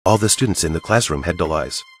All the students in the classroom had dull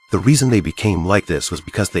eyes. The reason they became like this was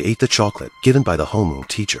because they ate the chocolate given by the homeroom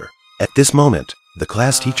teacher. At this moment, the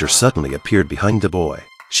class teacher suddenly appeared behind the boy.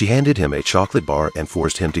 She handed him a chocolate bar and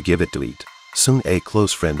forced him to give it to eat. Soon a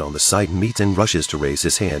close friend on the side meets and rushes to raise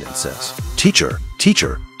his hand and says, "Teacher,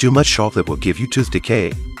 teacher, too much chocolate will give you tooth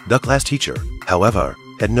decay." The class teacher, however,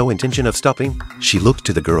 had no intention of stopping. She looked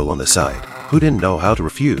to the girl on the side, who didn't know how to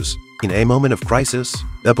refuse. In a moment of crisis,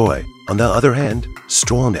 the boy, on the other hand,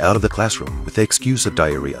 stormed out of the classroom with the excuse of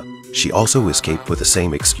diarrhea. She also escaped with the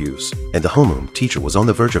same excuse, and the homeroom teacher was on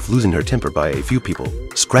the verge of losing her temper by a few people,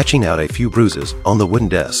 scratching out a few bruises on the wooden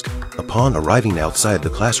desk. Upon arriving outside the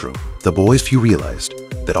classroom, the boys few realized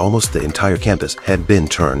that almost the entire campus had been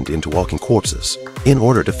turned into walking corpses. In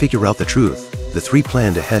order to figure out the truth, the three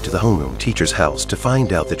planned to head to the homeroom teacher's house to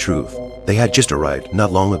find out the truth. They had just arrived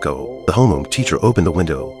not long ago. The homeroom teacher opened the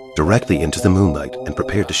window directly into the moonlight and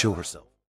prepared to show herself.